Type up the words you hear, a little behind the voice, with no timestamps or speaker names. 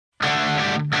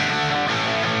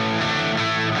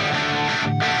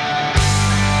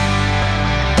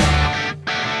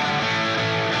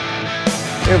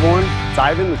everyone, it's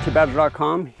Ivan with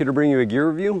KitBadger.com, here to bring you a gear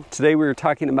review. Today we are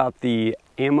talking about the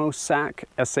Ammo SAC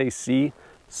S.A.C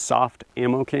soft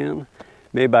ammo can,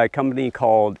 made by a company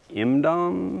called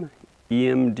EMDOM,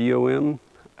 E-M-D-O-M.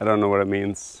 I don't know what it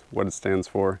means, what it stands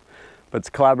for, but it's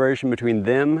a collaboration between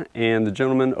them and the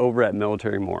gentleman over at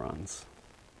Military Morons.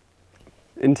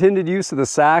 Intended use of the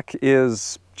SAC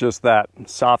is just that,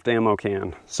 soft ammo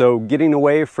can. So getting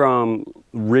away from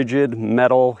rigid,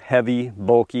 metal, heavy,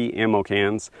 bulky ammo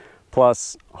cans,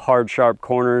 plus hard, sharp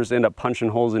corners, end up punching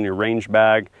holes in your range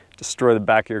bag, destroy the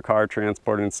back of your car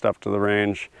transporting stuff to the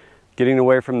range. Getting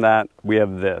away from that, we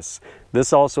have this.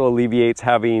 This also alleviates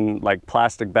having like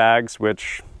plastic bags,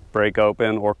 which break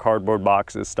open, or cardboard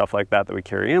boxes, stuff like that we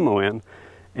carry ammo in,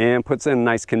 and puts in a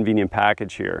nice convenient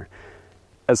package here.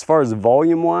 As far as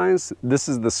volume wise, this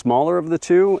is the smaller of the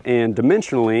two, and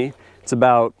dimensionally, it's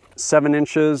about 7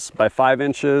 inches by 5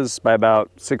 inches by about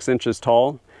 6 inches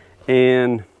tall,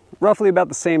 and roughly about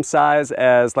the same size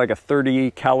as like a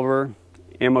 .30 caliber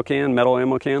ammo can, metal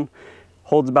ammo can.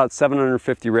 Holds about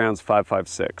 750 rounds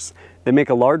 5.56. They make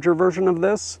a larger version of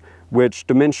this, which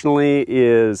dimensionally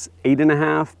is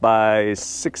 8.5 by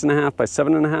 6.5 by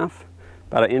 7.5,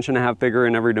 about 1.5 inches bigger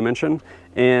in every dimension,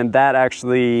 and that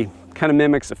actually kind of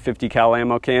mimics a 50 cal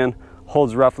ammo can,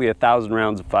 holds roughly 1,000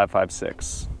 rounds of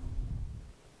 5.56.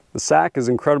 The SAC is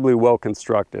incredibly well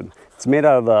constructed. It's made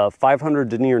out of a 500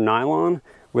 denier nylon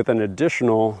with an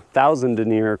additional 1,000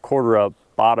 denier quarter up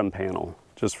bottom panel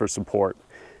just for support.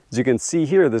 As you can see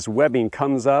here, this webbing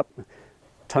comes up,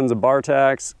 tons of bar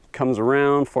tacks, comes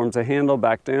around, forms a handle,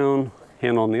 back down,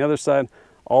 handle on the other side,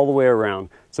 all the way around.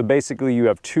 So basically you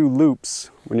have 2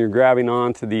 loops when you're grabbing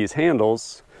onto these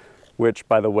handles, which,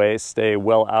 by the way, stay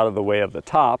well out of the way of the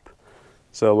top,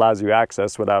 so it allows you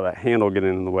access without a handle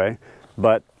getting in the way.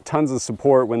 But tons of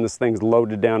support when this thing's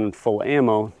loaded down in full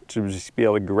ammo to just be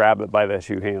able to grab it by the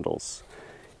 2 handles.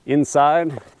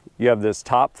 Inside, you have this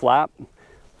top flap.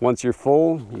 Once you're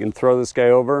full, you can throw this guy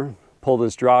over, pull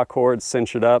this draw cord,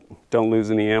 cinch it up, don't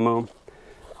lose any ammo.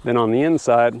 Then on the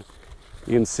inside,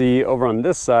 you can see over on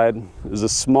this side, there's a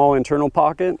small internal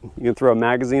pocket. You can throw a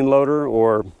magazine loader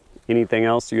or anything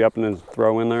else you happen to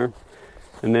throw in there.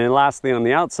 And then lastly, on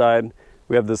the outside,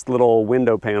 we have this little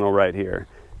window panel right here,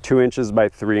 2 inches by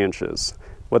 3 inches.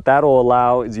 What that'll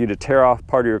allow is you to tear off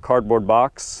part of your cardboard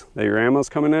box that your ammo's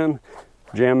coming in,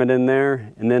 jam it in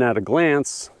there, and then at a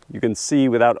glance, you can see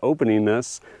without opening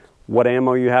this, what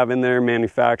ammo you have in there,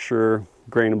 manufacturer,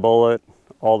 grain of bullet,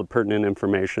 all the pertinent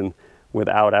information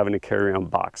without having to carry on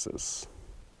boxes.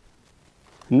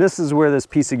 And this is where this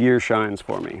piece of gear shines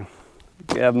for me.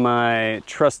 I have my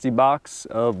trusty box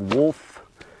of Wolf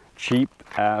cheap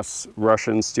ass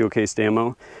Russian steel cased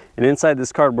ammo, and inside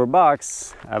this cardboard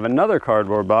box I have another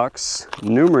cardboard box,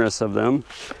 numerous of them.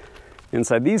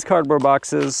 Inside these cardboard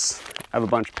boxes I have a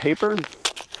bunch of paper.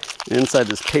 Inside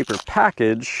this paper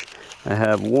package I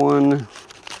have 1,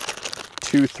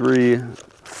 2, 3,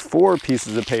 4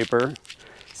 pieces of paper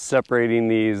separating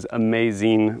these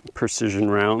amazing precision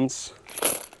rounds,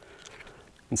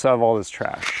 and so I have all this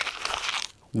trash.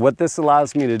 What this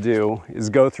allows me to do is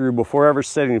go through, before ever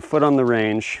setting foot on the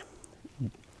range,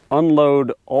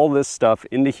 unload all this stuff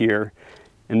into here,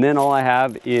 and then all I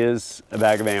have is a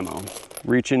bag of ammo.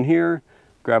 Reach in here,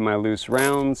 grab my loose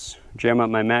rounds, jam up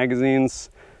my magazines,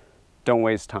 don't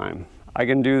waste time. I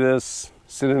can do this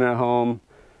sitting at home,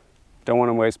 don't want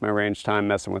to waste my range time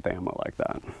messing with ammo like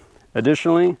that.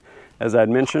 Additionally, as I'd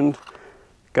mentioned,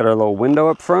 got our little window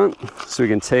up front so we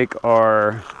can take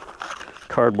our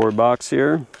cardboard box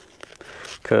here,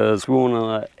 because we want to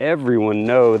let everyone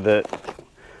know that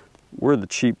we're the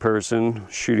cheap person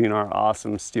shooting our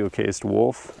awesome steel cased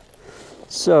Wolf.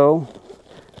 So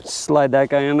slide that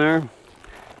guy in there.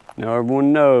 Now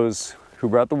everyone knows who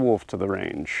brought the Wolf to the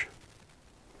range.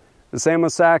 This Ammo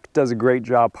SAC does a great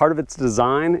job. Part of its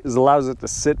design is allows it to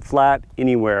sit flat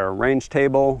anywhere, range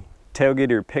table, tailgate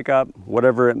of your pickup,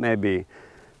 whatever it may be.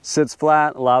 Sits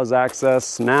flat, allows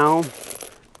access. Now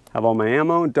have all my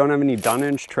ammo, don't have any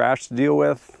dunnage, trash to deal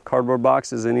with, cardboard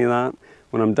boxes, any of that.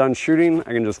 When I'm done shooting,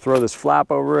 I can just throw this flap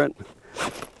over it,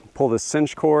 pull this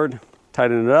cinch cord,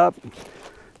 tighten it up,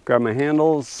 grab my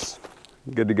handles,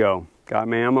 good to go. Got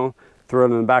my ammo, throw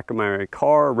it in the back of my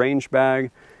car, range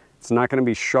bag. It's not gonna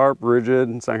be sharp, rigid,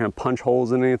 it's not gonna punch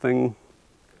holes in anything,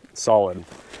 solid.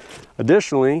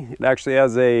 Additionally, it actually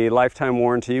has a lifetime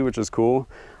warranty, which is cool.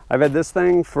 I've had this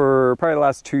thing for probably the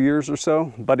last 2 years or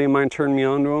so. A buddy of mine turned me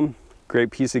on to them. Great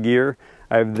piece of gear.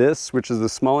 I have this, which is the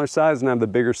smaller size, and I have the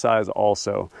bigger size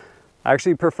also. I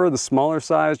actually prefer the smaller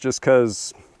size just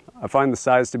because I find the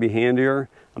size to be handier.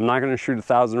 I'm not going to shoot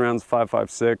 1,000 rounds of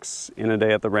 5.56 in a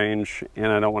day at the range, and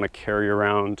I don't want to carry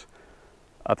around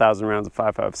 1,000 rounds of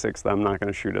 5.56 that I'm not going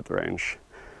to shoot at the range.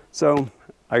 So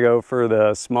I go for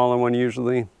the smaller one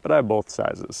usually, but I have both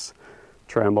sizes.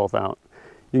 Try them both out.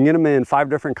 You can get them in 5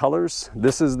 different colors.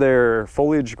 This is their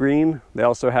foliage green. They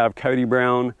also have coyote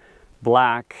brown,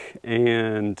 black,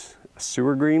 and a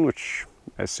sewer green, which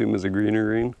I assume is a greener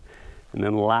green. And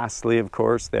then lastly, of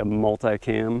course, they have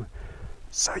multicam,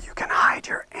 so you can hide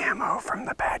your ammo from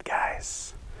the bad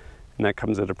guys. And that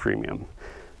comes at a premium.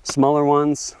 Smaller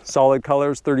ones, solid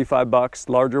colors, 35 bucks.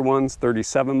 Larger ones,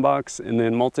 37 bucks. And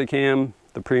then multicam,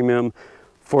 the premium,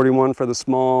 41 for the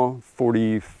small,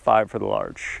 45 for the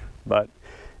large. But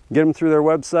get them through their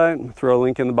website, throw a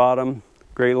link in the bottom.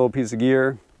 Great little piece of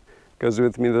gear. Goes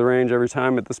with me to the range every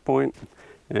time at this point.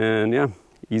 And yeah,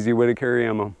 easy way to carry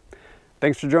ammo.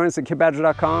 Thanks for joining us at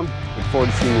kitbadger.com. Look forward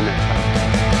to seeing you next time.